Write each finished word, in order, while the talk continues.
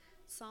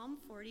Psalm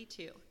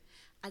 42.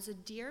 As a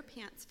deer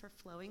pants for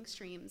flowing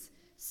streams,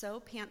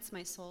 so pants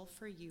my soul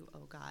for you,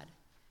 O God.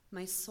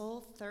 My soul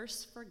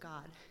thirsts for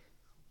God,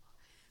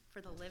 for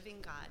the living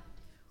God.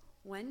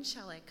 When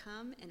shall I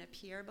come and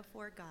appear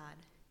before God?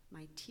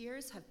 My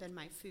tears have been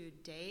my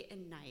food day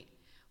and night,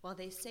 while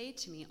they say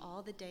to me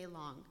all the day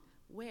long,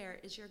 where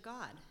is your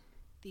God?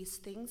 These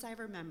things I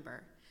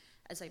remember,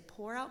 as I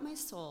pour out my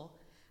soul,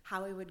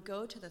 how I would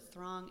go to the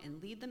throng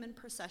and lead them in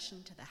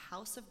procession to the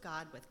house of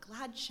God with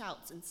glad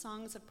shouts and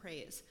songs of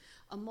praise,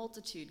 a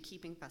multitude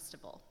keeping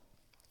festival.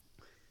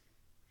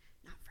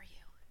 Not for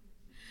you.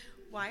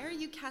 Why are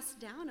you cast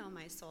down, O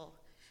my soul?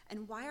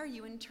 And why are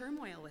you in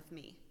turmoil with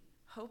me?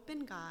 Hope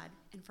in God,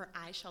 and for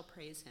I shall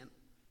praise him.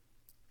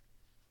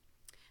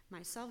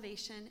 My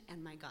salvation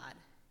and my God.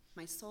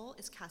 My soul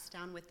is cast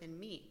down within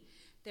me.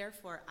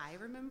 Therefore I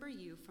remember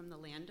you from the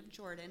land of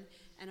Jordan,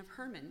 and of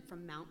Hermon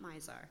from Mount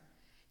Mizar.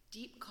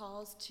 Deep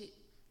calls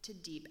to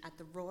deep at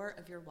the roar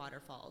of your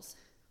waterfalls.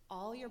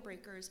 All your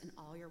breakers and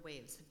all your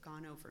waves have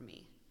gone over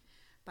me.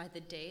 By the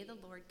day the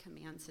Lord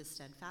commands his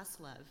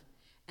steadfast love,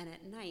 and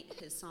at night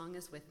his song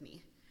is with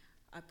me,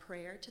 a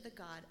prayer to the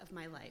God of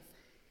my life.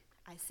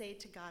 I say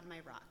to God, my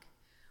rock,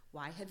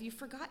 why have you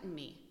forgotten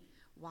me?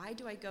 Why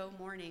do I go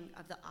mourning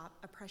of the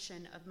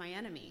oppression of my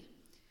enemy?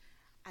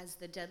 As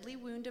the deadly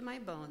wound in my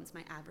bones,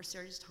 my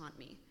adversaries taunt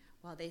me,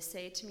 while they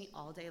say to me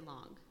all day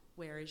long,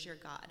 where is your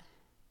God?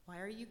 Why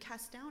are you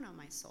cast down, O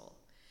my soul?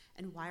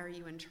 And why are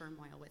you in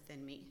turmoil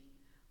within me?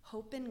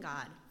 Hope in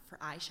God, for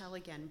I shall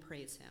again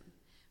praise him,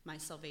 my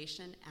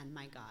salvation and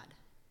my God.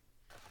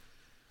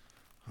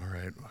 All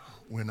right.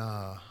 When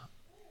I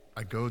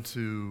go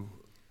to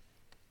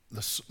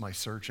my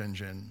search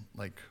engine,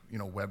 like,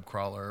 web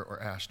crawler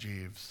or Ask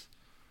Jeeves,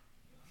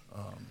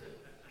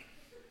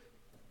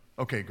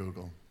 okay,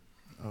 Google.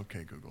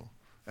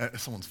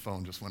 Someone's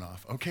phone just went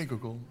off. Okay,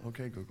 Google.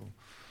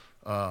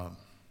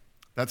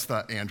 That's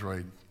the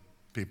Android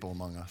people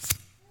among us,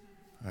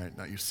 right?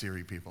 Not you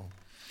Siri people.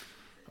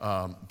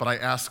 But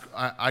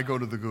I go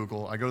to the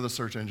Google, I go to the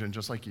search engine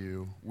just like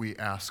you. We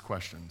ask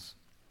questions,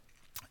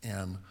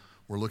 and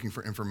we're looking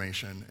for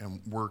information,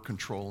 and we're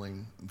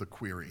controlling the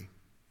query.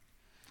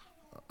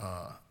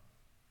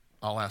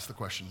 I'll ask the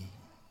questions,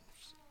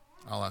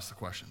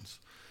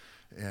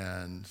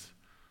 and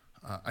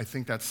I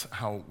think that's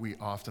how we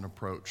often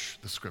approach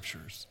the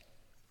scriptures.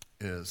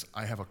 Is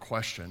I have a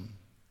question,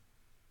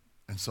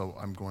 and so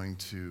I'm going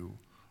to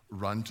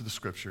run to the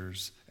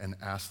scriptures and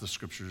ask the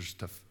scriptures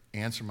to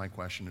answer my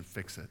question and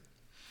fix it.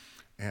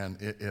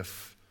 And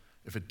if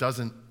it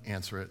doesn't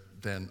answer it,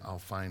 then I'll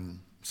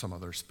find some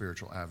other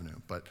spiritual avenue.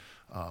 But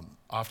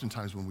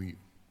oftentimes when we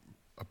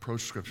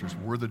approach scriptures,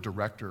 we're the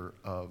director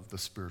of the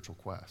spiritual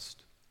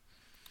quest,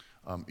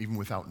 even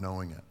without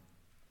knowing it.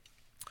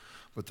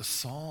 But the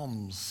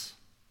Psalms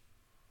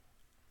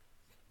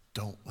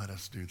don't let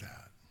us do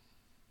that.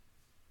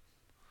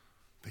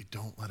 They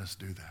don't let us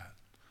do that.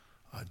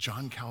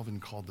 John Calvin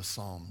called the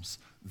Psalms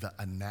the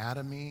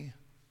anatomy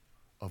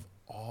of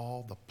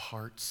all the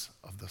parts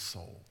of the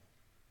soul.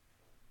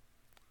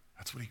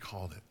 That's what he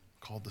called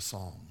the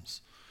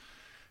Psalms.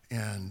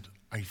 And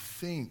I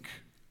think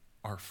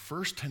our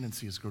first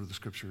tendency is to go to the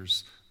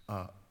scriptures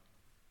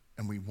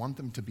and we want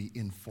them to be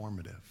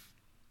informative.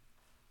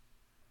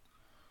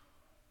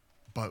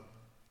 But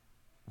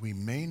we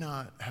may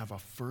not have a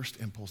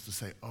first impulse to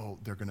say, oh,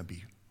 they're going to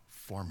be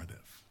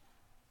formative.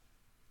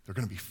 They're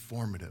going to be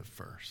formative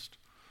first.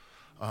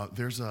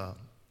 There's a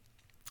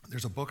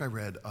book I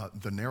read,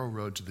 The Narrow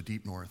Road to the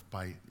Deep North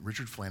by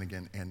Richard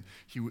Flanagan, and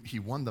he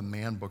won the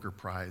Man Booker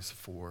Prize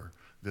for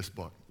this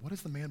book. What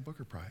is the Man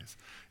Booker Prize?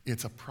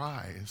 It's a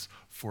prize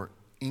for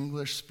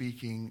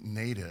English-speaking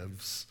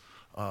natives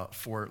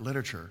for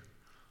literature.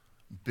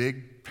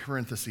 Big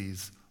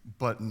parentheses,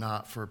 but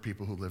not for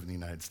people who live in the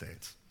United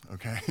States,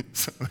 okay?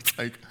 So it's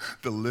like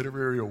the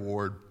literary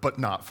award, but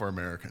not for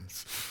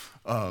Americans.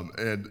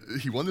 And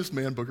he won this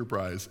Man Booker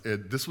Prize,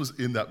 and this was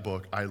in that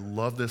book. I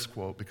love this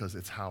quote because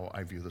it's how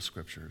I view the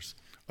scriptures.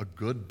 A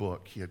good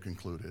book, he had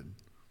concluded,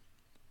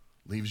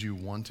 leaves you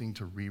wanting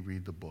to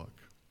reread the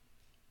book.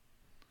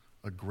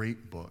 A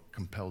great book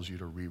compels you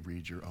to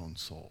reread your own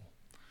soul.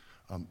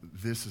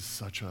 This is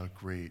such a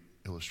great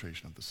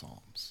illustration of the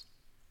Psalms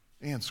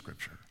and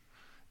scripture,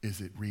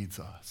 is it reads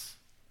us.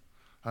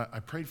 I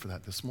prayed for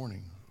that this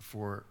morning,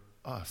 for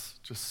us,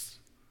 just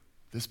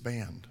this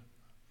band,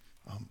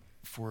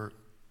 for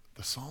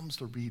the Psalms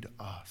to read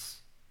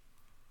us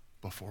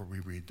before we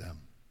read them.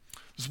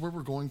 This is where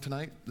we're going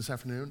tonight, this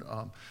afternoon.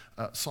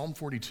 Psalm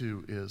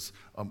 42 is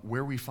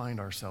where we find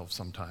ourselves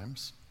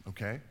sometimes,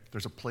 okay?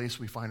 There's a place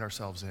we find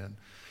ourselves in,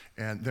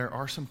 and there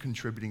are some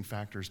contributing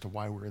factors to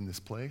why we're in this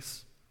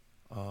place.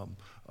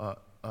 The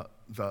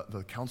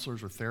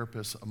counselors or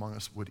therapists among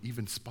us would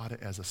even spot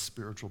it as a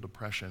spiritual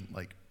depression,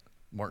 like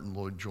Martin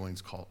Lloyd Jones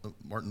called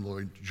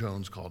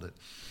it.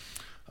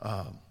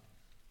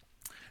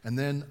 And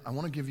then I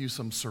want to give you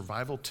some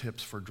survival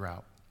tips for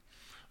drought.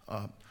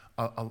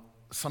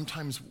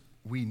 Sometimes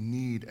we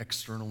need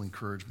external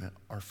encouragement,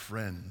 our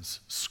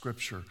friends,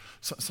 scripture.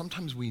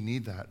 Sometimes we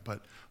need that,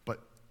 but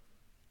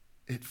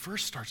it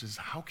first starts is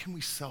how can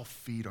we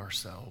self-feed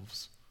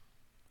ourselves?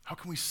 How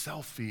can we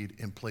self-feed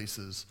in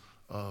places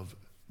of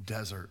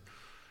desert?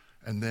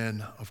 And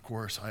then, of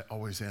course, I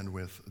always end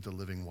with the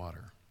living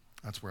water.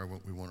 That's where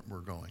we're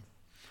going.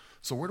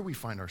 So where do we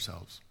find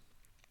ourselves?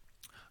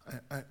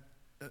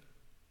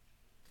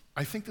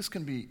 I think this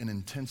can be an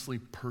intensely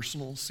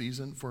personal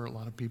season for a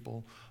lot of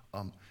people.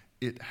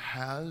 It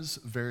has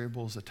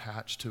variables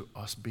attached to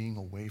us being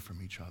away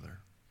from each other.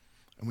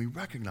 And we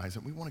recognize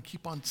it. We want to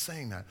keep on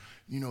saying that.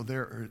 You know,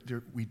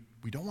 we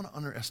don't want to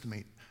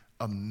underestimate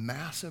a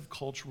massive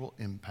cultural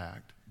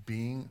impact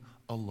being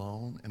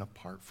alone and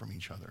apart from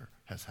each other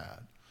has had.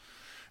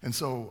 And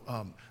so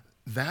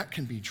that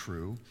can be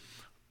true,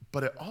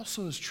 but it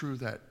also is true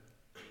that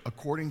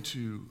according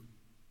to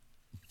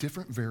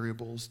different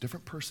variables,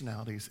 different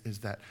personalities, is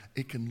that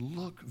it can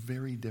look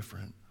very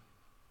different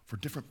for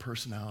different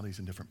personalities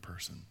and different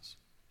persons.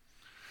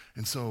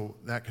 And so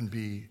that can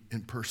be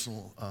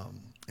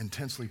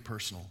intensely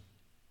personal.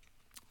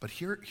 But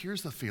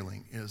here's the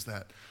feeling is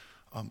that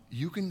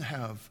you can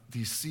have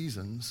these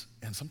seasons,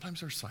 and sometimes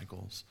there's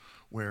cycles,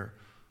 where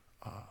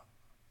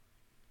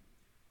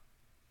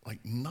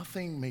like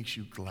nothing makes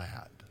you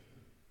glad,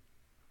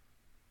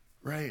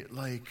 right?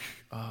 Like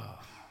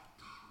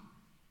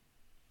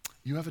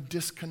you have a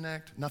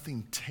disconnect,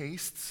 nothing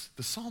tastes.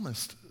 The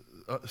psalmist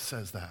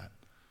says that.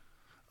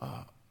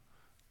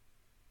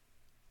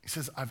 He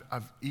says,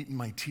 I've eaten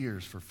my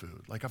tears for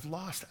food. Like I've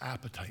lost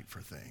appetite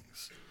for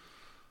things.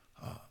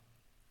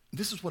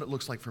 This is what it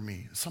looks like for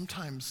me.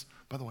 Sometimes,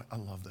 by the way, I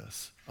love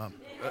this.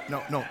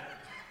 No,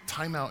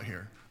 time out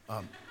here.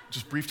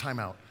 Just brief time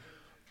out.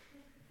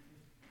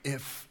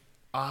 If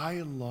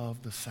I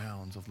love the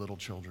sounds of little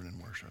children in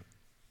worship,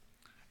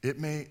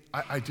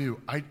 I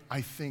do.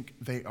 I think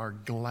they are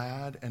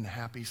glad and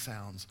happy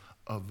sounds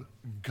of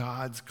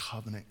God's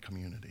covenant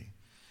community.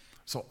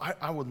 So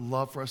I would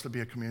love for us to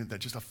be a community that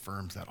just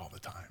affirms that all the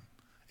time.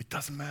 It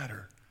doesn't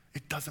matter.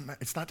 It doesn't matter.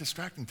 It's not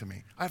distracting to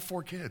me. I have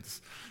 4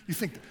 kids. You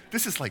think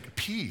this is like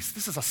peace.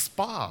 This is a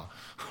spa,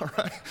 all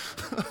right?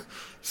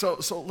 So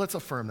let's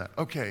affirm that.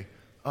 Okay,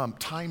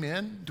 time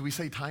in. Do we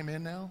say time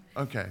in now?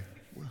 Okay.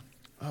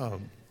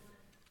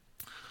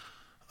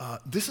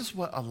 This is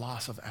what a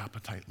loss of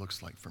appetite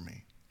looks like for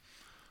me.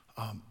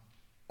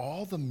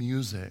 All the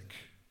music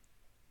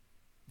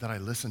that I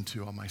listen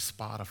to on my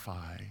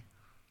Spotify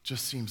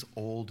just seems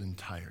old and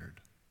tired.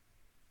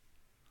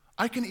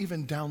 I can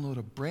even download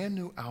a brand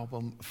new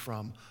album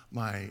from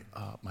my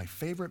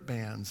favorite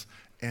bands,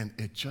 and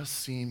it just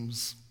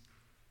seems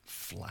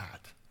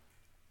flat.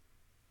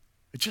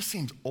 It just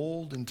seems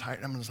old and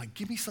tired. I'm just like,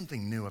 give me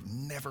something new I've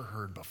never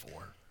heard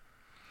before.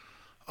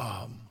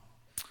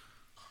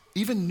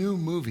 Even new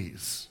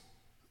movies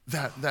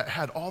that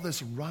had all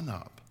this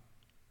run-up,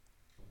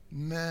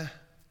 meh.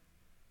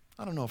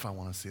 I don't know if I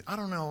want to see it. I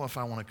don't know if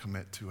I want to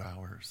commit 2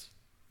 hours.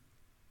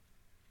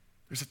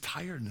 There's a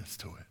tiredness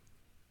to it.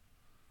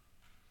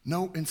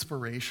 No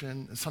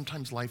inspiration.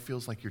 Sometimes life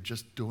feels like you're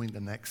just doing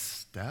the next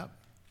step,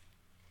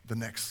 the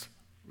next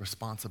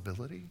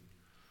responsibility.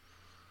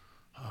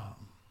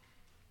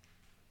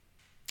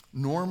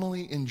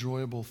 Normally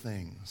enjoyable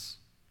things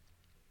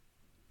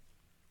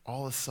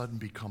all of a sudden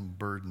become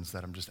burdens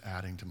that I'm just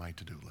adding to my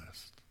to-do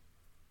list.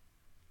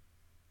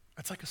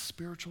 That's like a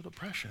spiritual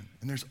depression,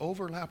 and there's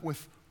overlap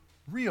with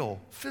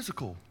real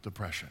physical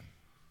depression.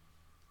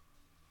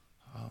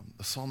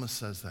 The psalmist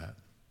says that.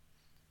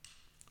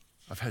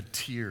 I've had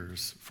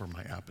tears for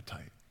my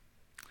appetite.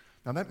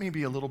 Now that may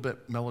be a little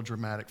bit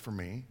melodramatic for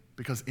me,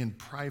 because in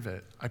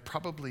private, I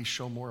probably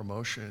show more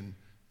emotion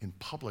in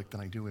public than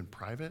I do in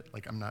private.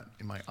 Like I'm not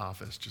in my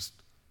office just,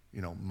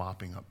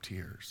 mopping up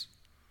tears.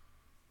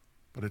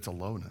 But it's a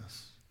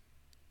lowness.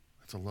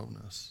 It's a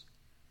lowness.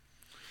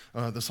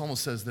 The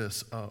psalmist says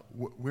this,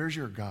 where's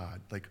your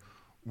God? Like,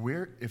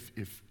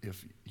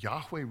 if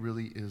Yahweh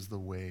really is the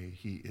way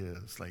he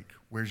is, like,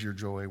 where's your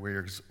joy,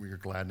 where's your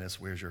gladness,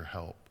 where's your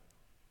help?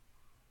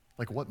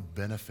 Like, what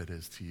benefit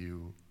is to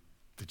you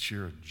that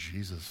you're a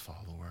Jesus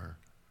follower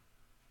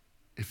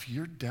if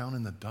you're down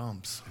in the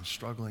dumps and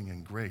struggling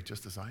and great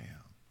just as I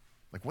am?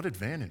 Like, what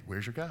advantage?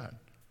 Where's your God?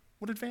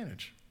 What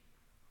advantage?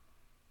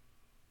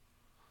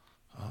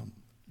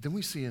 Then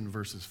we see in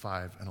verses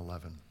 5 and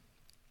 11,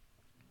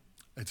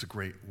 it's a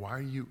great,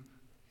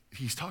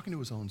 he's talking to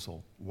his own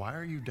soul. Why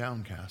are you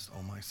downcast,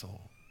 O my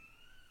soul?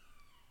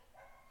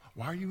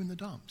 Why are you in the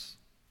dumps?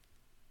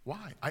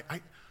 Why?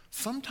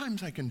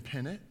 Sometimes I can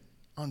pin it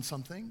on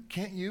something.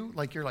 Can't you?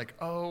 Like you're like,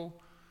 oh,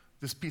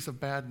 this piece of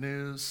bad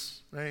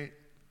news, right?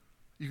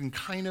 You can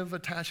kind of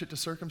attach it to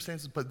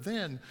circumstances, but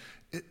then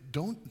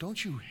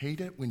don't you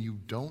hate it when you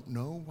don't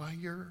know why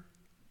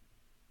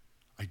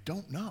I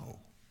don't know.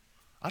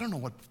 I don't know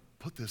what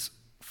put this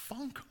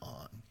funk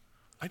on.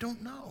 I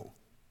don't know.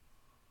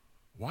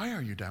 Why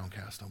are you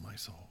downcast, O my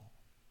soul?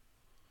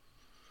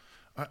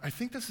 I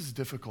think this is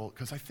difficult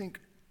because I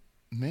think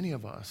many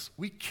of us,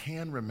 we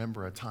can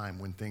remember a time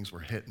when things were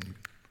hitting.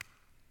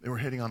 They were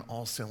hitting on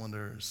all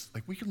cylinders.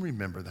 Like we can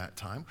remember that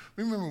time.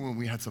 We remember when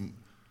we had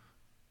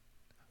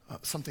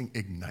something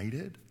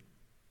ignited.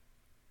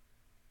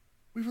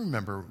 We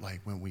remember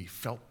like when we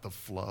felt the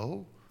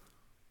flow,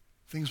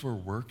 things were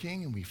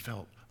working and we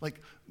felt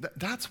like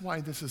that's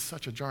why this is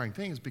such a jarring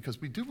thing, is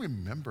because we do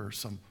remember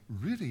some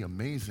really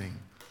amazing,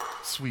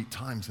 sweet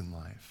times in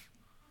life.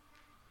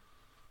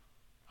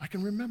 I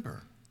can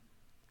remember.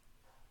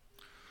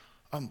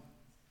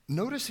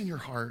 Notice in your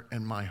heart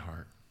and my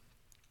heart,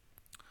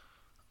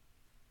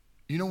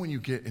 you know when you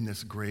get in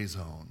this gray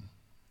zone,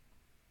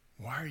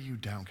 why are you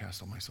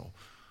downcast, O my soul?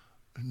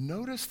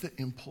 Notice the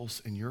impulse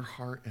in your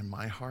heart and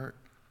my heart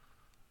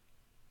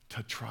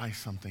to try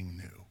something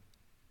new.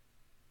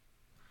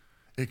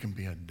 It can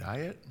be a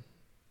diet.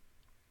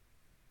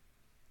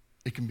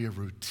 It can be a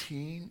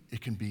routine.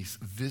 It can be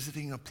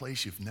visiting a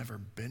place you've never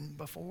been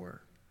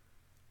before.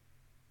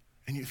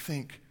 And you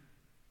think,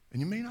 and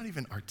you may not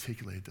even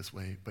articulate it this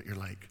way, but you're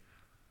like,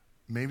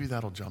 maybe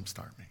that'll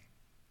jumpstart me.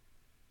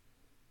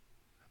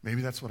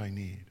 Maybe that's what I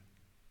need.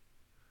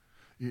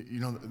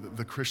 You know,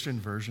 the Christian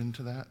version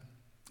to that,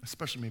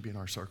 especially maybe in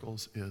our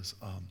circles, is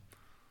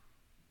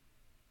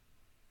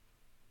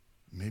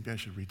maybe I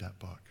should read that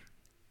book.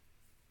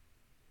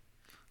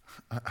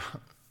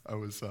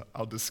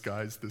 I'll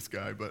disguise this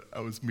guy, but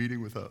I was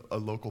meeting with a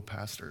local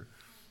pastor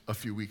a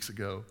few weeks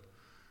ago,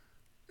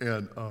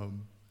 and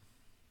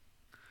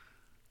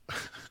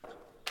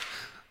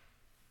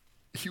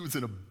he was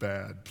in a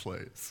bad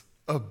place,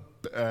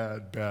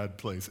 bad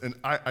place. And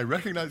I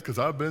recognize, because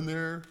I've been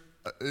there,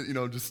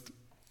 just,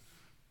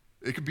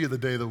 it could be the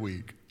day of the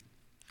week.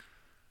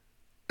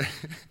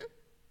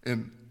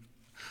 And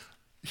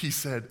he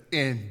said,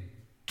 and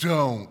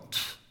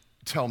don't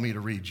tell me to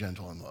read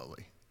Gentle and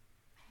Lowly,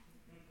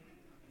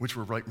 which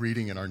we're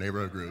reading in our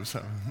neighborhood group.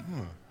 So,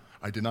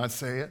 I did not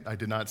say it. I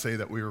did not say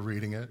that we were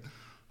reading it.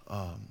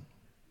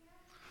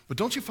 But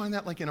don't you find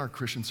that like in our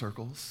Christian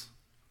circles?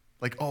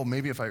 Like, oh,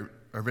 maybe if I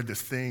read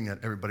this thing that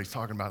everybody's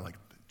talking about, like,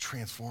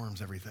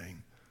 transforms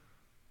everything.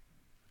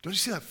 Don't you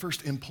see that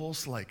first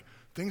impulse? Like,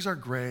 things are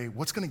gray.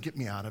 What's going to get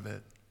me out of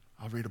it?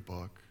 I'll read a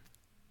book.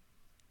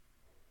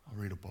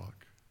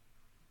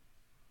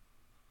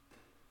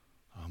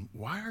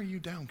 Why are you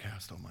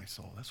downcast, O my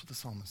soul? That's what the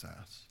psalmist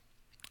asks.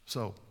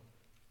 So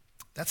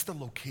that's the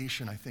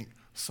location I think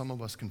some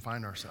of us can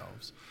find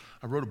ourselves.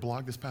 I wrote a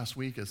blog this past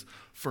week.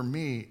 For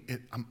me,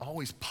 I'm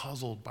always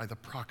puzzled by the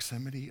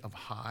proximity of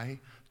high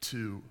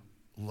to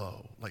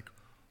low. Like,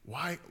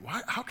 why?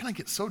 How can I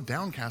get so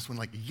downcast when,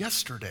 like,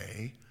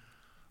 yesterday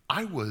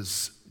I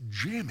was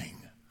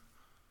jamming?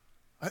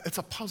 It's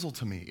a puzzle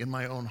to me in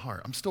my own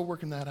heart. I'm still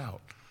working that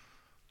out.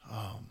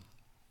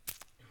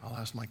 I'll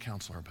ask my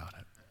counselor about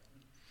it.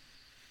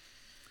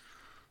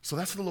 So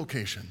that's the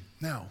location.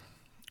 Now,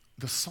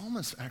 the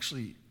psalmist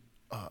actually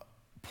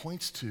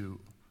points to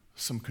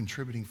some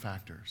contributing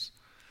factors.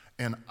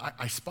 And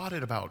I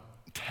spotted about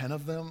 10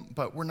 of them,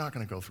 but we're not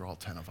going to go through all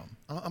 10 of them.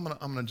 I'm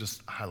going to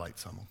just highlight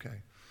some, okay?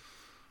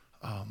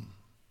 And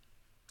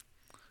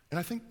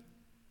I think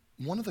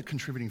one of the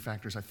contributing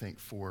factors, I think,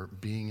 for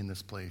being in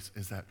this place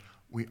is that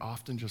we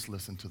often just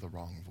listen to the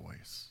wrong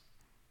voice.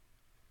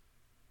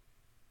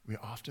 We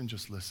often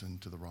just listen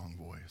to the wrong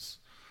voice.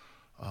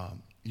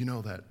 You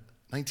know that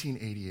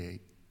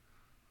 1988,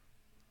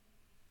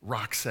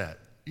 Roxette,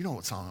 you know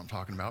what song I'm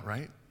talking about,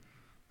 right?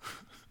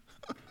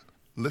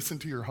 Listen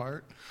to your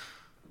heart.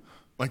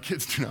 My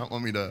kids do not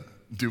want me to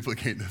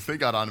duplicate this. They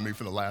got on to me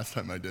for the last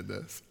time I did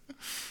this.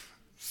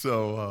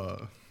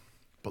 So,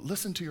 but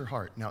listen to your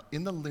heart. Now,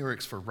 in the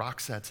lyrics for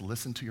Roxette's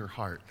Listen to Your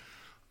Heart,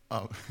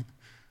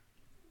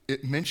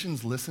 it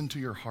mentions listen to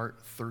your heart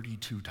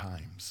 32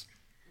 times.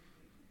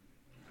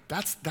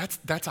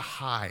 That's a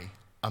high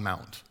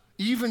amount.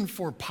 Even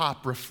for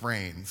pop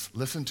refrains,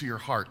 listen to your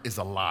heart is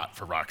a lot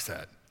for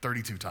Roxette,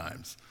 32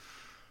 times.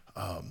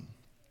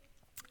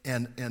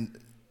 And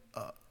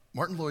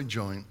Martin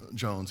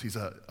Lloyd-Jones, he's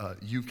a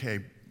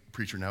UK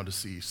preacher, now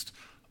deceased.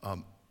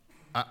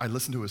 I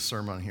listened to his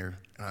sermon here,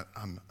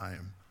 and I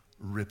am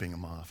ripping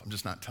him off. I'm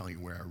just not telling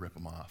you where I rip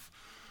him off.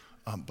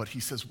 But he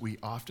says we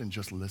often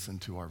just listen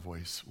to our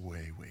voice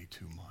way, way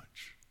too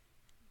much.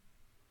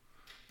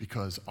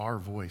 Because our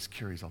voice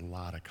carries a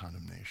lot of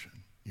condemnation,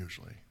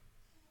 usually.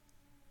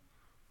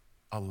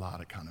 A lot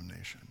of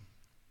condemnation.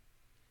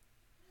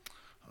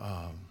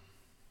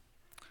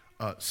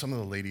 Some of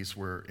the ladies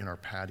were in our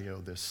patio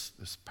this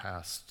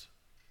past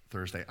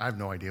Thursday. I have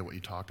no idea what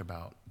you talked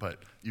about, but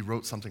you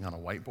wrote something on a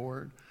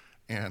whiteboard,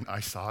 and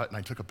I saw it, and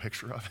I took a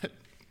picture of it.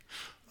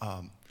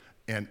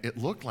 And it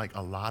looked like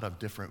a lot of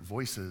different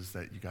voices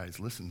that you guys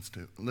listen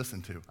to.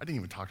 I didn't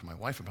even talk to my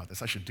wife about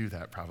this. I should do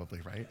that probably,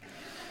 right?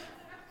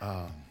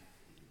 There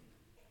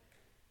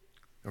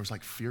was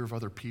like fear of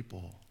other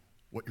people,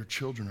 what your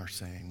children are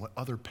saying, what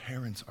other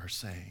parents are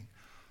saying,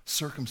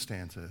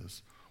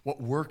 circumstances,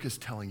 what work is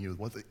telling you,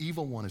 what the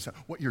evil one is saying,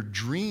 what your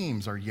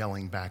dreams are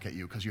yelling back at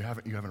you because you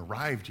haven't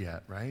arrived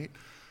yet, right?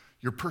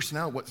 Your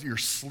personality, what your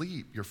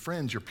sleep, your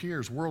friends, your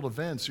peers, world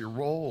events, your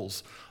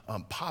roles,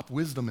 pop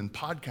wisdom and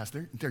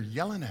podcasts, they're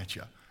yelling at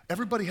you.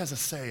 Everybody has a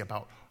say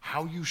about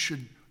what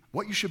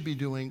you should be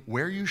doing,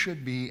 where you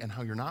should be, and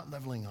how you're not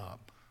leveling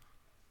up.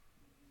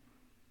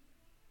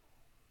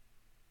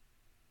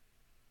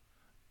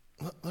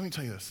 let me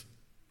tell you this.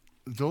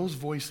 Those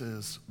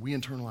voices we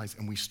internalize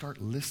and we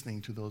start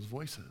listening to those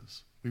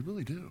voices. We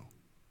really do.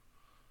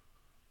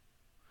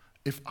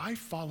 If I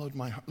followed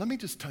my heart, let me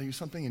just tell you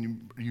something,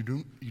 and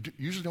you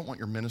usually don't want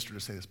your minister to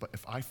say this, but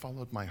if I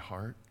followed my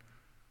heart,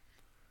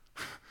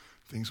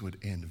 things would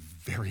end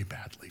very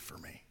badly for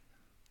me.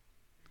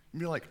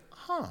 You'd be like,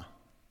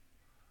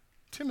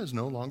 Tim is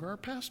no longer our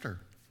pastor.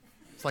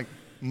 It's like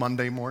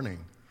Monday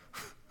morning.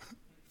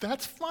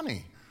 That's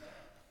funny.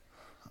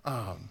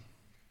 But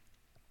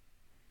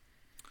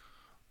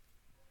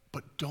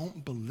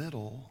don't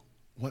belittle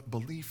what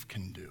belief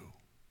can do.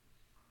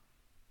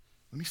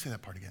 Let me say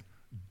that part again.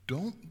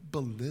 Don't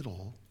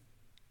belittle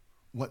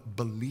what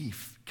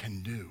belief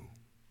can do.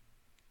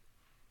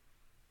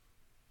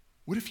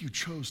 What if you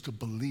chose to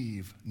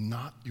believe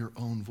not your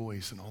own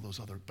voice and all those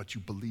other, but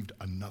you believed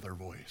another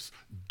voice?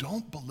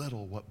 Don't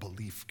belittle what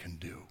belief can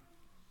do.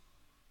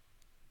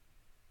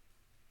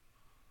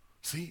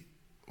 See,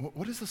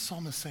 what is the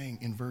psalmist saying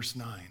in verse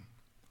 9?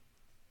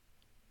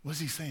 What is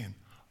he saying?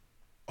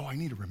 Oh, I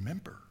need to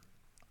remember.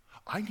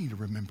 I need to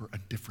remember a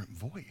different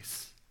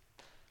voice.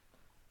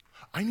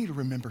 I need to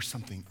remember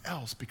something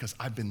else because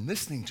I've been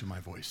listening to my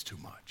voice too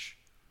much.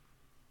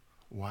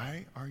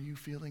 Why are you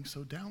feeling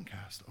so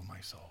downcast, O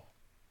my soul?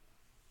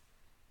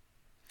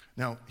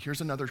 Now,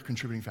 here's another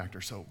contributing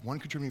factor. So one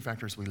contributing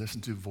factor is we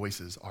listen to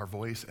voices, our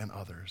voice and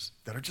others,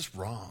 that are just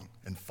wrong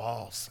and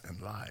false and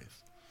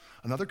lies.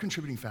 Another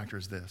contributing factor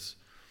is this.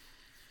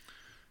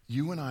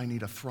 You and I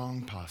need a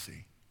throng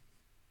posse.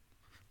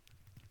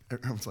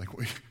 Everyone's like,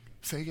 wait,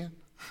 say again?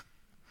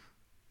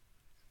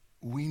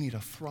 We need a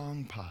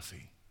throng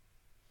posse.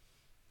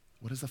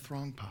 What is a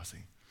throng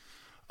posse?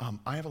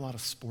 I have a lot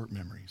of sport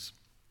memories,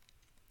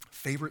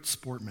 favorite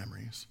sport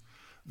memories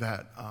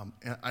that,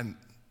 and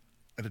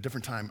at a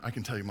different time, I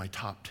can tell you my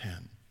top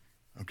 10,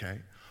 okay?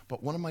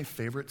 But one of my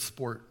favorite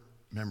sport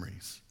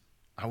memories,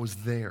 I was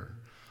there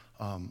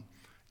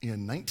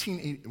in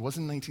 1980, it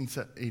wasn't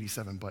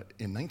 1987, but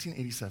in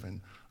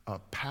 1987,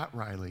 Pat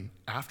Riley,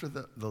 after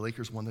the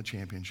Lakers won the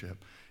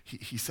championship,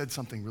 he said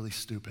something really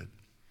stupid.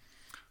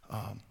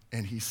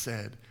 And he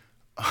said,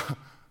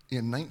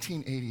 in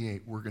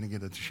 1988, we're going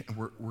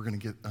to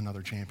get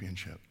another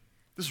championship.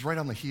 This is right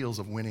on the heels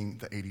of winning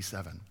the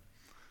 87.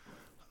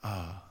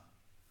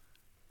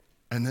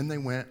 And then they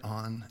went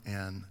on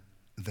and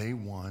they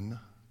won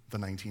the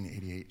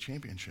 1988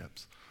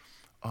 championships.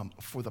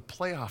 For the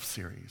playoff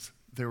series,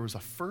 there was a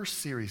first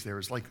series. There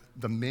was like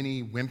the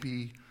mini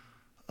wimpy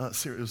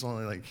series. It was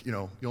only like,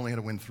 you only had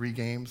to win 3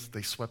 games.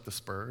 They swept the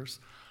Spurs.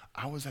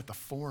 I was at the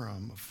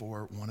Forum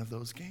for one of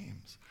those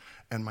games.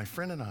 And my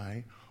friend and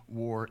I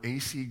wore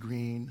AC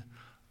green.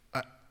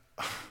 I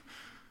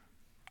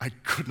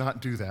could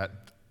not do that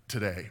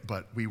today,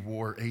 but we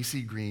wore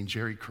AC green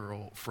Jerry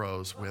curl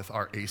froze with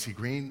our AC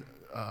green,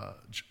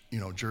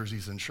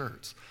 jerseys and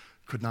shirts.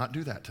 Could not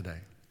do that today.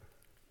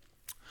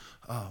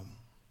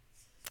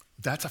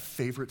 That's a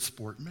favorite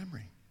sport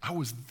memory. I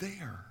was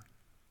there.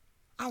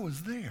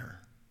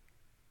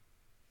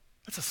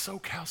 That's a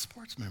SoCal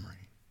sports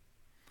memory.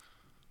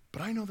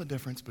 But I know the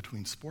difference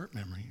between sport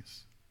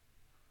memories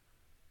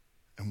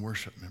and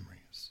worship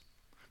memories,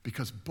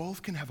 because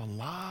both can have a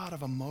lot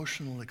of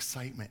emotional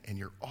excitement and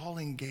you're all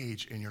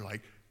engaged and you're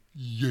like,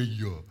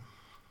 yeah.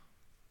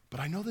 But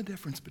I know the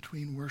difference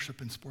between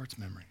worship and sports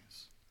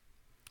memories.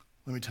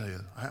 Let me tell you,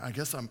 I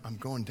guess I'm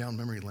going down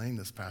memory lane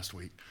this past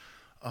week.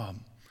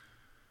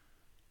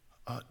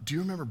 Do you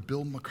remember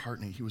Bill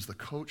McCartney? He was the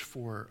coach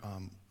for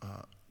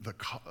the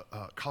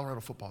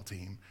Colorado football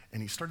team,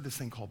 and he started this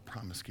thing called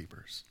Promise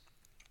Keepers.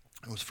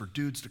 It was for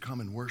dudes to come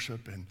and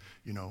worship and,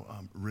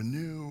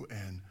 renew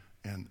and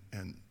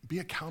be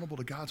accountable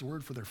to God's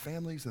word for their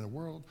families and their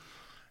world.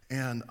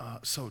 And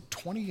so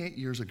 28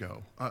 years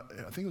ago, I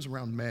think it was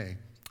around May,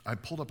 I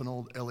pulled up an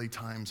old LA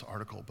Times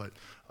article, but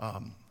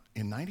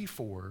in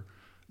 94,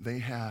 they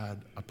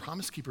had a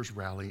Promise Keepers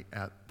rally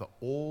at the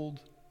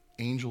old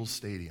Angels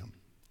Stadium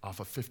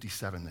off of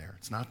 57 there.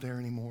 It's not there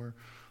anymore.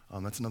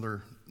 That's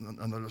another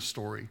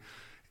story.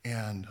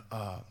 And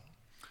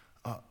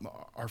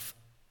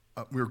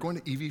we were going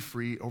to EV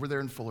Free over there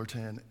in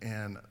Fullerton,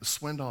 and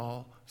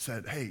Swindoll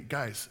said, hey,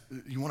 guys,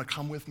 you want to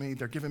come with me?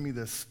 They're giving me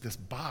this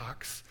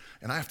box,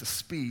 and I have to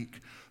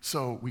speak.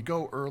 So we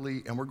go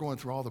early, and we're going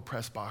through all the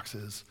press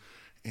boxes,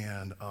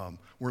 and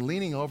we're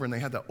leaning over, and they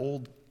had that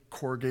old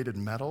corrugated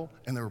metal,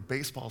 and there were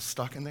baseballs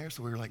stuck in there,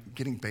 so we were like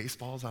getting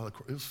baseballs out of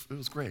the it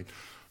was great.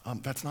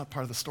 That's not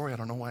part of the story. I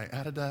don't know why I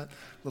added that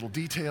little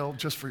detail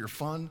just for your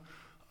fun.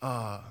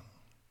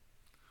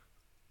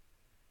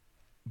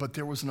 But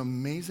there was an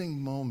amazing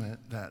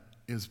moment that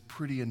is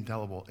pretty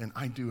indelible, and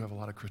I do have a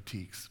lot of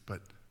critiques, but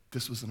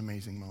this was an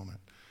amazing moment,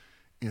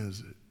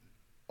 is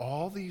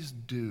all these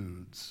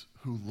dudes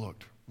who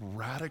looked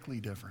radically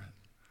different,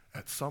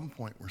 at some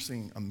point were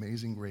singing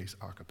Amazing Grace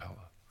a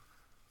cappella.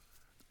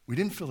 We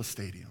didn't fill a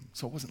stadium,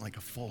 so it wasn't like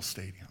a full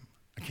stadium.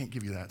 I can't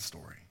give you that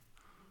story.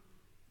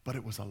 But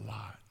it was a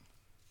lot.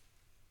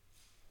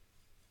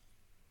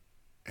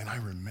 And I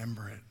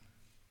remember it.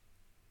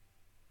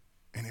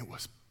 And it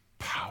was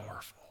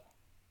powerful.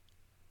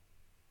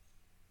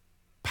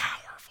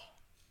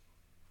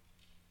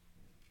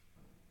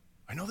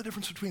 I know the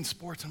difference between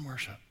sports and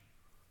worship.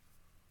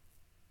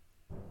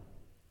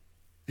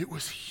 It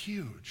was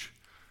huge.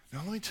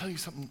 Now let me tell you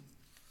something.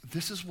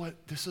 This is what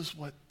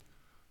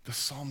the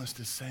psalmist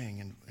is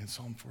saying in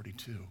Psalm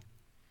 42.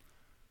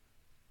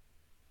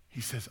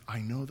 He says, I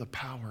know the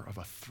power of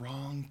a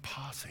throng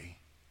posse.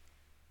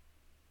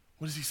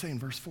 What does he say in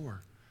verse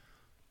 4?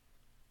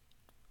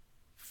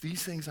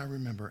 These things I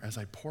remember as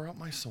I pour out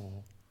my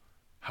soul,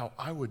 how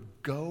I would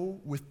go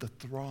with the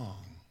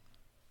throng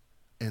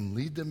and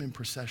lead them in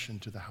procession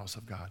to the house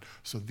of God.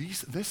 So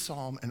this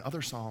psalm and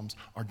other psalms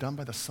are done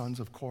by the sons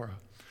of Korah.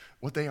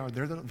 What they are,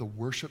 they're the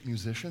worship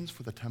musicians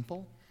for the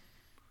temple.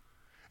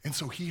 And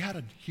so he had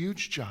a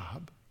huge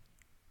job.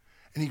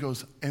 And he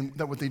goes, and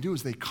that what they do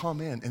is they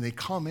come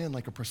in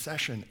like a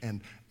procession,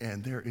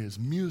 and there is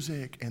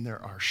music, and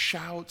there are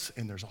shouts,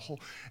 and there's a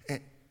whole,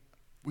 and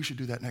we should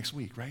do that next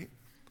week, right?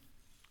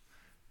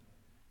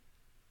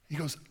 He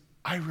goes,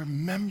 I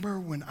remember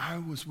when I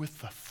was with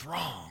the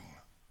throng.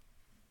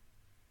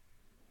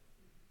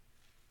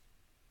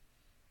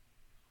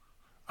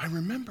 I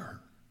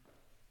remember.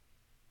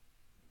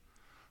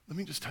 Let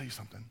me just tell you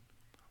something.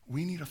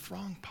 We need a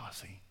throng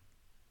posse.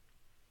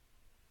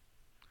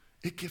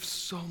 It gives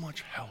so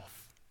much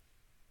health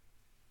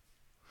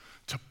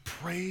to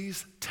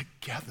praise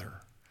together.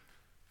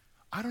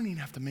 I don't even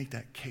have to make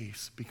that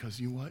case because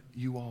you know what?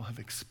 You all have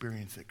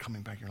experienced it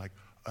coming back. You're like,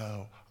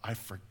 oh, I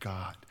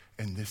forgot,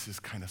 and this is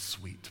kind of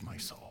sweet to my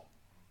soul.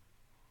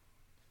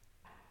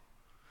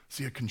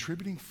 See, a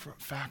contributing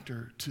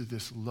factor to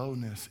this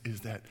lowness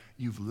is that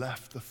you've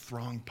left the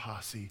throng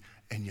posse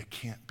and you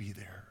can't be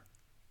there.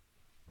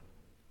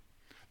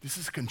 This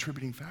is a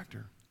contributing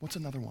factor. What's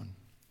another one?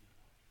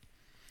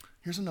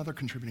 Here's another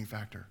contributing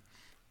factor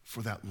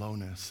for that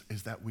lowness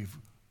is that we've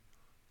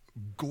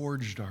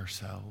gorged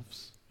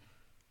ourselves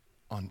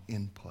on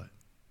input.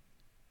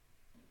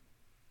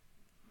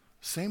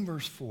 Same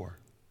verse 4.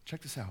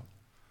 Check this out.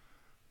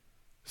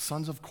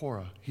 Sons of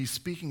Korah, he's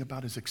speaking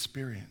about his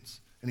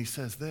experience. And he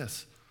says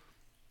this,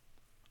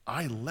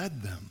 I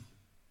led them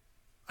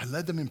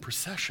in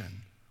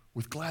procession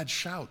with glad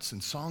shouts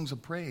and songs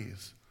of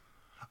praise.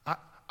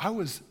 I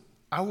was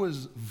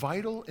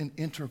vital and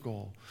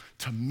integral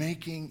to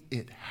making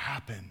it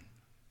happen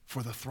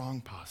for the throng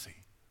posse.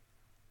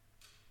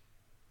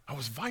 I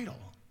was vital.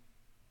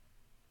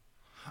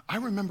 I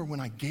remember when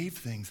I gave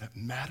things that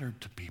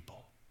mattered to people.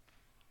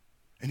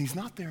 And he's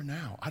not there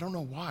now. I don't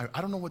know why.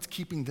 I don't know what's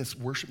keeping this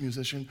worship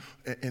musician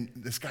and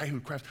this guy who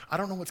crafts. I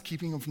don't know what's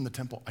keeping him from the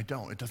temple. I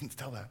don't. It doesn't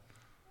tell that.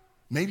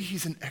 Maybe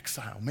he's in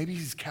exile. Maybe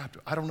he's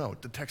captive. I don't know.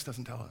 The text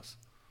doesn't tell us.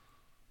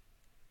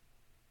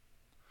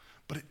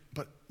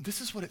 But this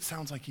is what it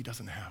sounds like he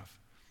doesn't have.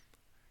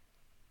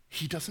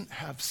 He doesn't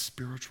have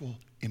spiritual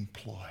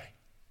employ.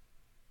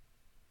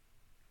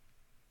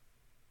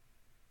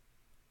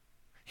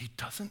 He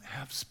doesn't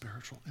have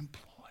spiritual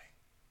employ.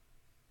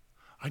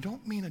 I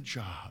don't mean a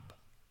job.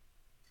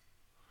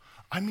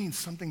 I mean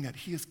something that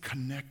he is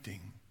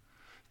connecting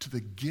to the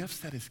gifts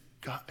that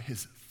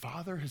his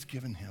Father has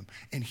given him,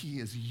 and he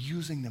is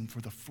using them for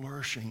the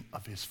flourishing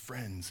of his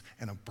friends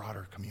and a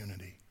broader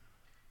community.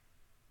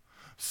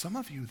 Some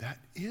of you, that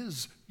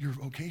is your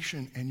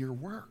vocation and your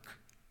work.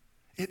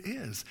 It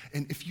is.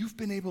 And if you've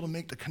been able to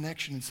make the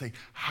connection and say,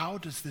 how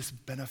does this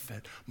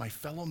benefit my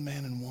fellow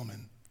man and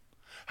woman?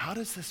 How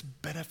does this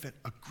benefit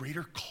a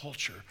greater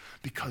culture?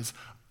 Because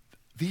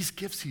these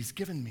gifts he's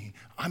given me,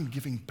 I'm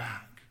giving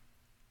back.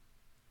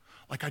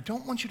 Like, I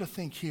don't want you to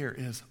think here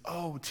is,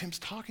 oh, Tim's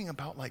talking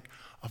about like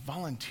a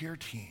volunteer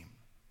team.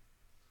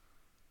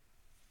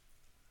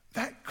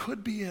 That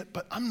could be it,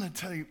 but I'm going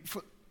to tell you,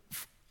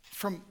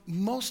 from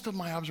most of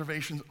my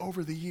observations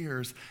over the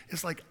years,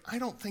 it's like, I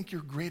don't think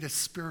your greatest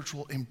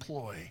spiritual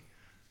employ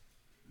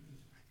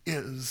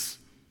is,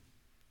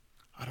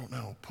 I don't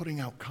know, putting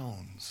out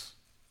cones.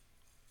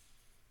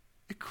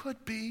 It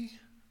could be,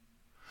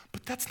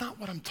 but that's not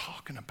what I'm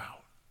talking about.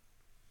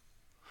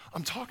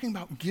 I'm talking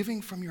about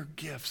giving from your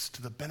gifts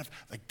to the benefit.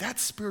 Like,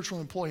 that's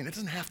spiritual employ, and it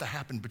doesn't have to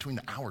happen between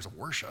the hours of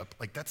worship.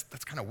 Like, that's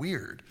kind of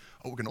weird.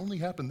 Oh, it can only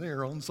happen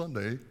there on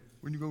Sunday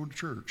when you go to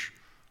church.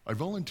 I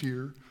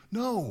volunteer.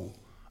 No,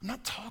 I'm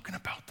not talking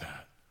about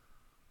that.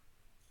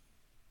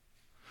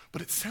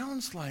 But it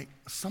sounds like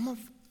some of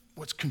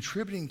what's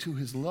contributing to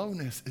his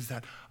lowness is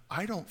that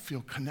I don't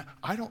feel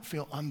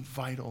I'm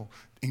vital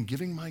in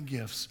giving my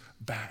gifts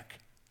back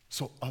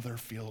so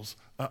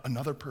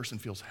another person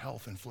feels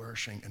health and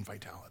flourishing and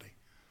vitality.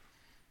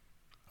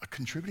 A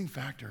contributing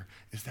factor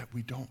is that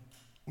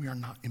we are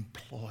not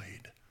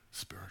employed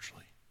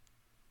spiritually.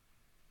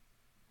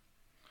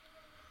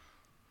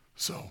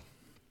 So,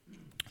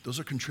 those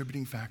are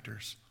contributing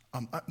factors.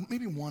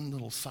 Maybe one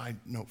little side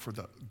note for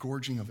the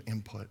gorging of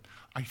input.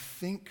 I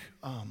think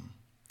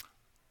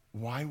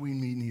why we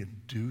need to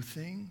do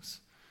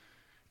things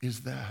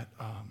is that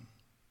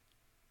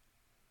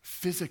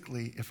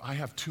physically, if I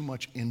have too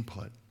much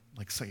input,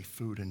 like say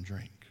food and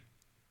drink,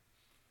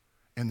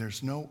 and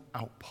there's no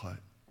output,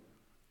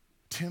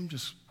 Tim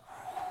just,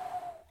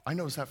 I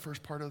noticed that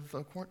first part of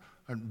the quarter,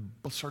 I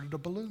started a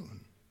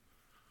balloon.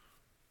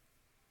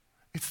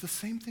 It's the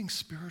same thing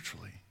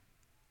spiritually.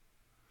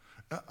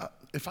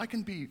 If I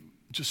can be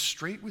just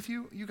straight with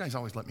you, you guys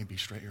always let me be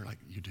straight. You're like,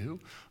 you do?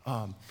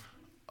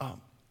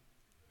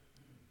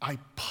 I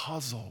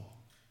puzzle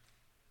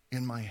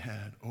in my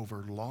head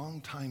over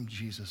longtime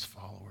Jesus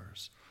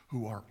followers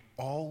who are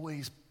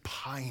always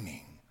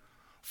pining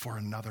for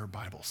another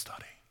Bible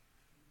study.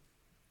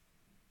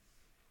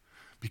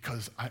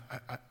 Because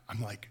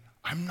I'm like,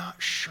 I'm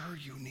not sure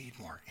you need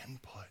more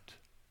input.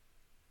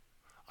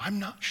 I'm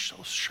not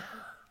so sure.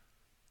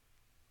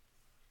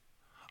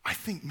 I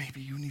think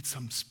maybe you need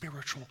some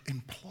spiritual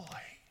employ.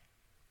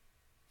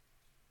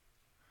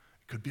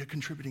 It could be a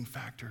contributing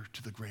factor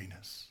to the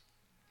grayness.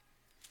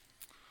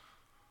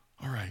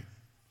 All right,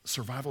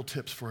 survival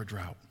tips for a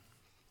drought.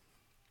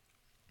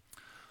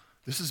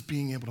 This is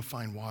being able to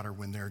find water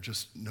when there are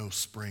just no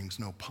springs,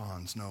 no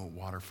ponds, no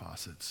water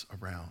faucets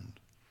around.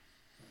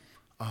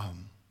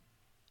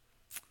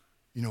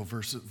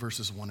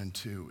 Verses 1 and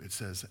 2, it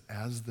says,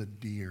 as the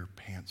deer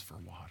pants for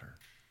water.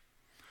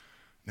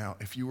 Now,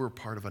 if you were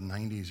part of a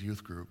 90s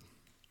youth group,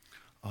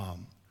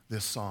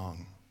 this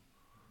song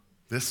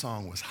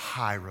was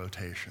high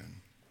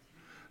rotation.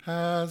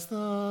 As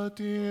the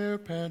deer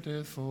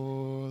panteth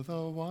for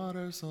the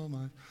water so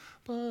much,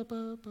 ba,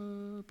 ba,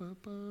 ba, ba,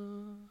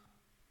 ba.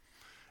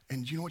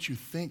 And you know what you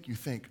think? You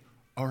think,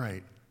 all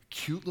right,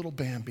 cute little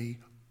Bambi,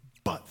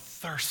 but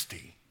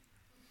thirsty.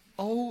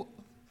 Oh,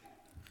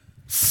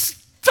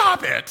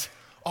 stop it!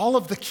 All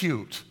of the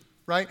cute,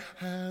 right?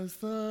 As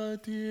the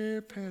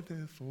deer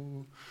panteth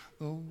for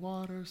the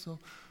water so...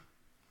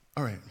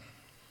 All right,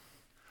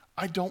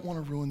 I don't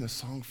want to ruin this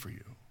song for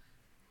you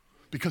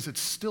because it's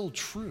still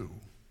true,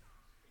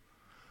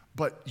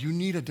 but you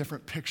need a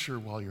different picture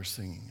while you're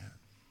singing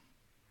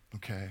it,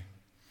 okay?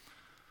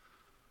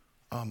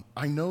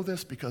 I know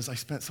this because I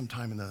spent some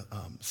time in the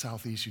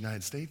southeast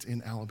United States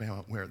in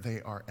Alabama where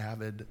they are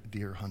avid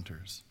deer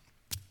hunters.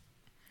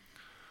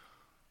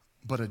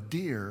 But a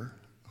deer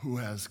who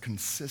has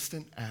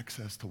consistent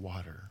access to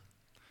water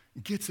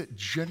gets it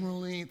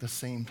generally the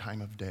same time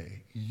of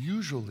day,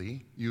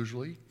 usually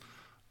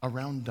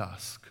around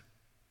dusk.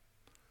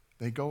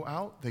 They go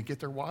out, they get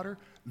their water.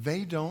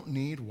 They don't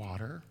need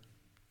water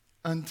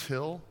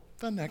until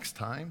the next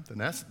time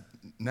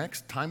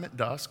at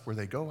dusk where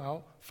they go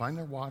out, find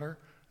their water,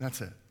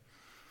 that's it.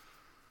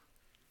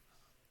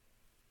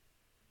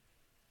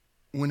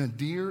 When a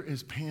deer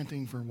is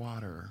panting for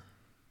water,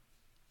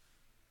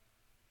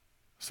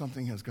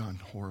 something has gone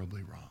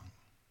horribly wrong.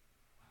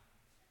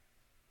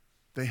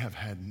 They have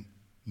had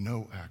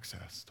no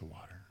access to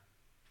water.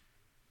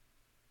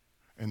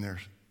 And their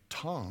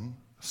tongue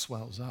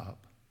swells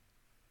up,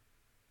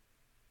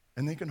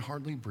 and they can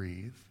hardly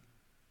breathe,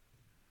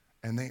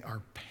 and they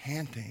are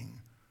panting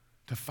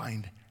to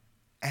find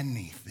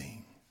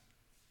anything.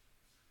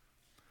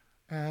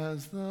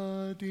 As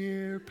the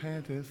deer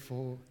panteth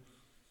for...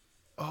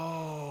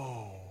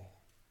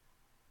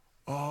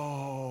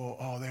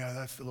 yeah,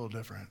 that's a little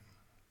different.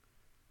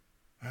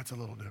 That's a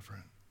little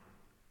different.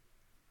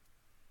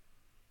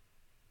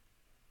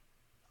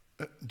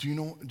 Do you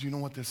know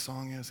what this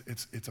song is?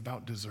 It's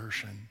about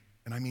desertion,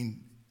 and I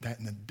mean that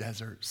in the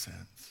desert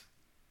sense.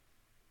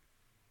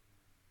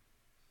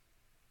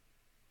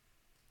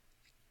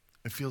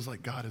 It feels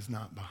like God is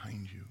not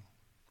behind you.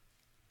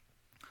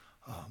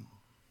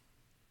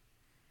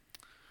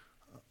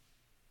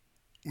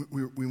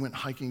 We went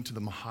hiking to the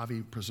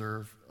Mojave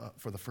Preserve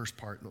for the first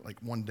part, like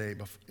one day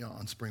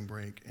on spring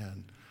break,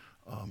 and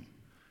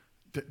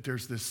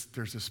there's this.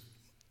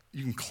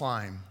 You can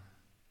climb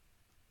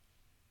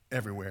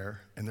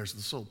everywhere, and there's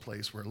this little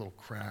place where a little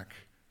crack,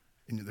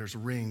 and there's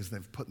rings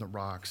they've put in the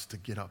rocks to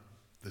get up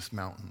this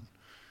mountain.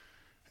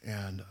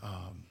 And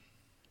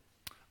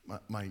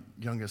my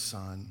youngest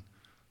son,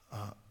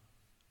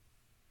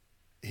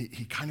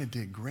 he kind of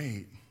did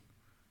great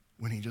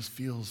when he just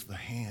feels the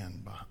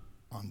hand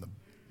on the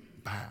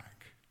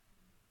back.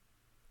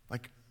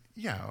 Like,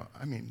 yeah,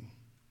 I mean,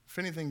 if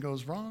anything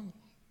goes wrong,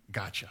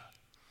 gotcha.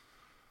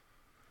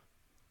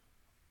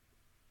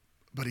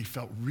 But he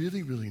felt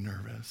really, really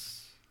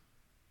nervous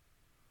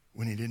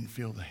when he didn't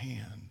feel the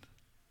hand,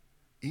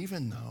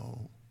 even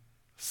though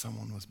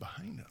someone was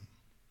behind him.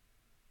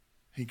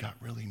 He got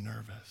really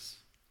nervous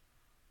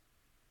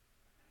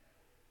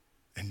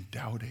and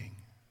doubting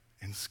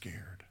and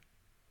scared.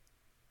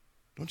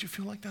 Don't you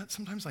feel like that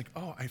sometimes? Like,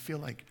 oh, I feel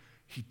like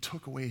he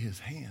took away his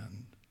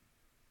hand,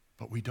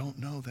 but we don't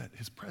know that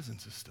his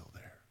presence is still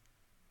there.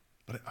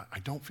 But I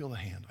don't feel the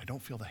hand. I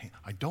don't feel the hand.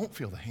 I don't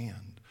feel the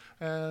hand.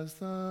 As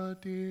the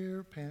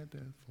deer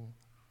panteth for...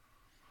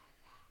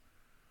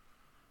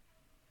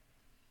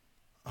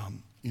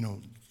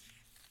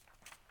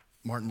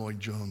 Martin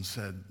Lloyd-Jones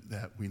said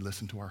that we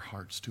listen to our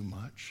hearts too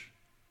much.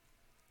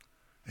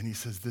 And he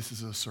says this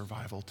is a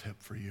survival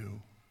tip for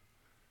you,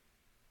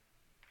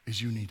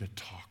 is you need to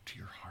talk to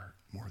your heart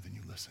more than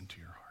you listen to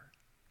your heart.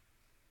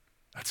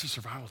 That's a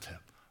survival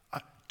tip.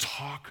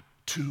 Talk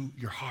to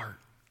your heart.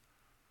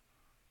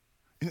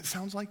 And it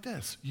sounds like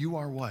this. You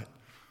are what?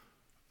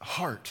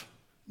 Heart.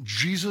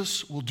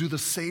 Jesus will do the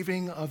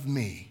saving of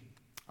me.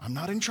 I'm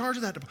not in charge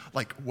of that.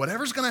 Like,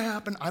 whatever's going to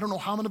happen, I don't know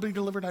how I'm going to be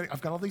delivered.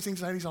 I've got all these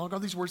anxieties, I've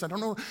got these worries. I don't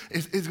know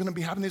is going to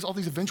be happening. There's all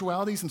these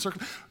eventualities and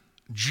circumstances.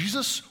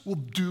 Jesus will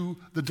do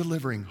the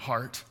delivering,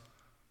 heart.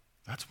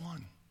 That's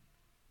one.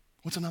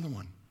 What's another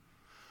one?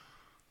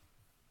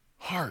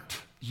 Heart,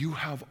 you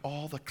have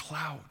all the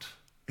clout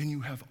and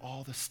you have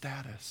all the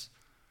status.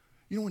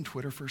 You know when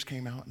Twitter first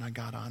came out and I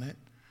got on it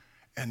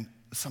and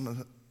some of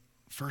the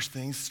first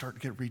things start to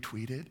get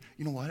retweeted?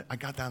 You know what? I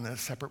got down to a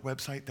separate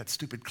website, that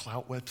stupid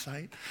clout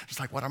website. It's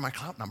like, what are my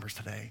clout numbers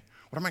today?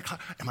 What are my clout?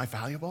 Am I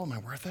valuable? Am I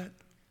worth it?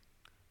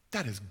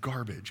 That is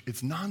garbage.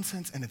 It's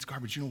nonsense and it's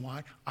garbage. You know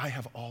why? I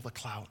have all the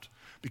clout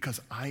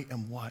because I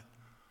am what?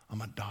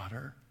 I'm a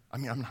daughter. I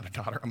mean, I'm not a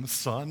daughter. I'm a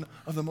son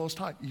of the Most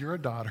High. You're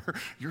a daughter.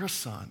 You're a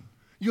son.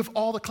 You have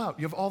all the clout.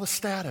 You have all the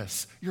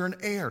status. You're an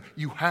heir.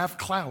 You have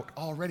clout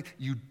already.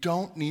 You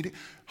don't need it.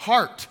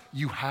 Heart,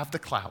 you have the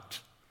clout.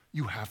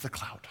 You have the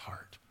clout,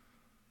 heart.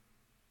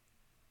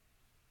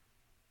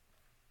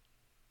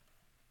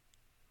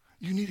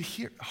 You need to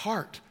hear,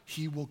 heart,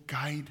 he will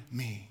guide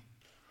me.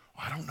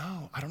 I don't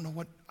know. I don't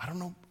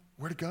know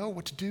where to go,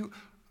 what to do.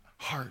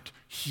 Heart,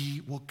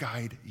 he will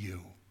guide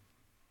you.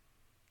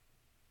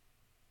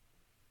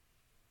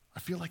 I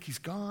feel like he's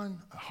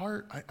gone.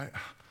 Heart,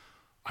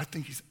 I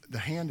think the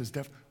hand is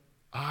definitely,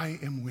 I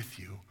am with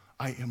you.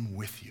 I am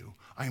with you.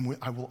 I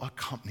will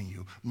accompany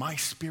you. My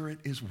spirit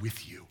is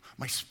with you.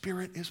 My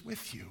spirit is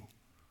with you.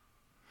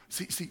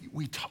 See,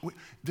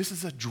 this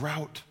is a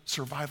drought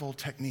survival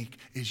technique,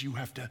 is you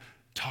have to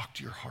talk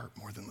to your heart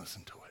more than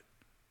listen to it.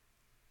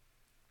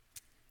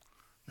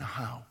 Now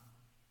how?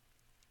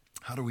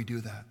 How do we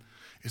do that?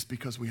 It's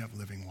because we have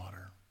living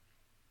water.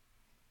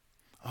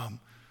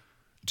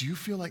 Do you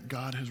feel like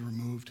God has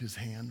removed his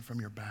hand from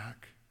your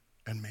back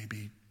and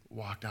maybe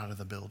walked out of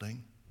the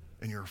building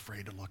and you're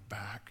afraid to look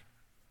back?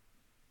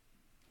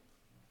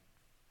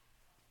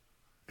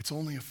 It's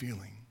only a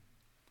feeling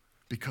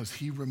because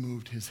he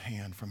removed his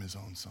hand from his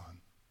own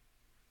son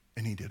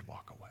and he did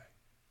walk away.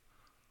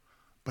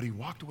 But he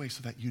walked away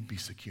so that you'd be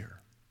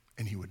secure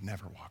and he would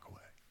never walk away.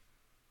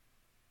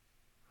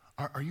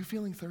 Are you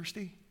feeling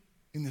thirsty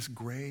in this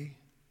gray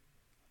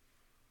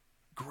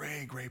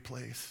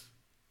place?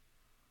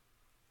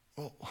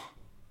 Well,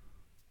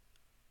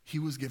 he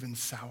was given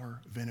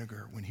sour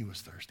vinegar when he was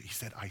thirsty. He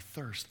said, I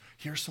thirst.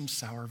 Here's some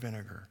sour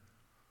vinegar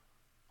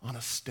on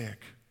a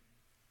stick.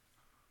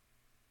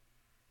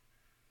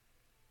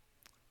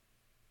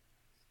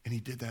 And he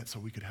did that so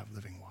we could have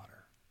living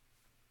water.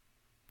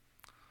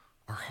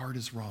 Our heart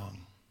is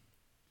wrong.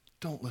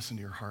 Don't listen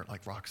to your heart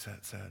like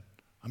Roxette said.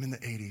 I'm in the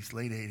 80s,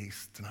 late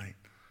 80s tonight.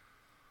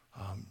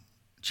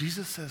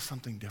 Jesus says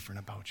something different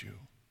about you.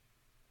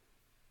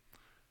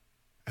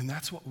 And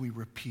that's what we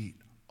repeat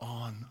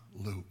on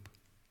loop.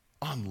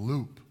 On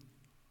loop.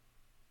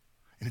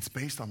 And it's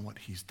based on what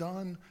he's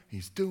done,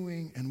 he's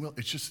doing, and will.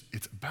 It's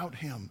about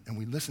him, and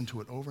we listen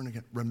to it over and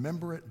again.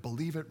 Remember it,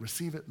 believe it,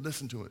 receive it,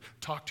 listen to it.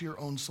 Talk to your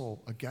own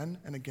soul again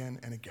and again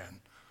and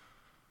again.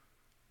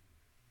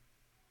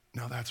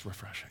 Now that's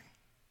refreshing.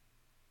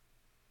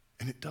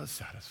 And it does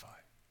satisfy.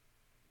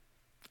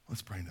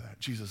 Let's pray into that.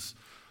 Jesus,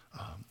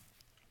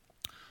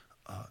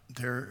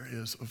 there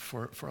is,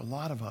 for a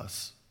lot of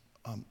us,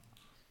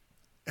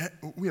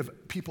 we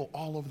have people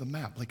all over the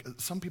map. Like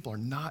some people are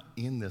not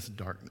in this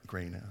dark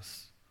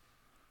grayness.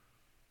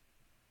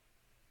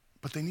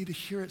 But they need to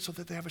hear it so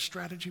that they have a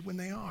strategy when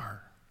they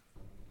are.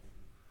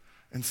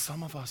 And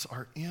some of us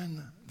are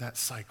in that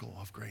cycle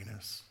of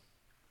grayness.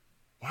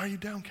 Why are you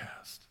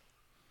downcast?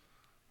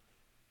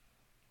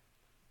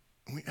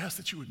 And we ask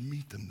that you would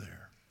meet them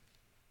there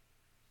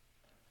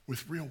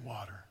with real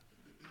water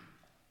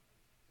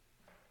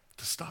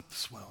to stop the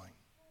swelling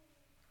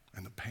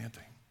and the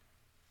panting.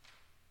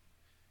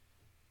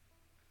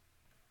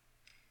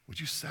 Would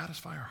you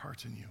satisfy our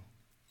hearts in you?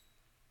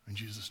 In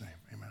Jesus' name,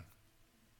 amen.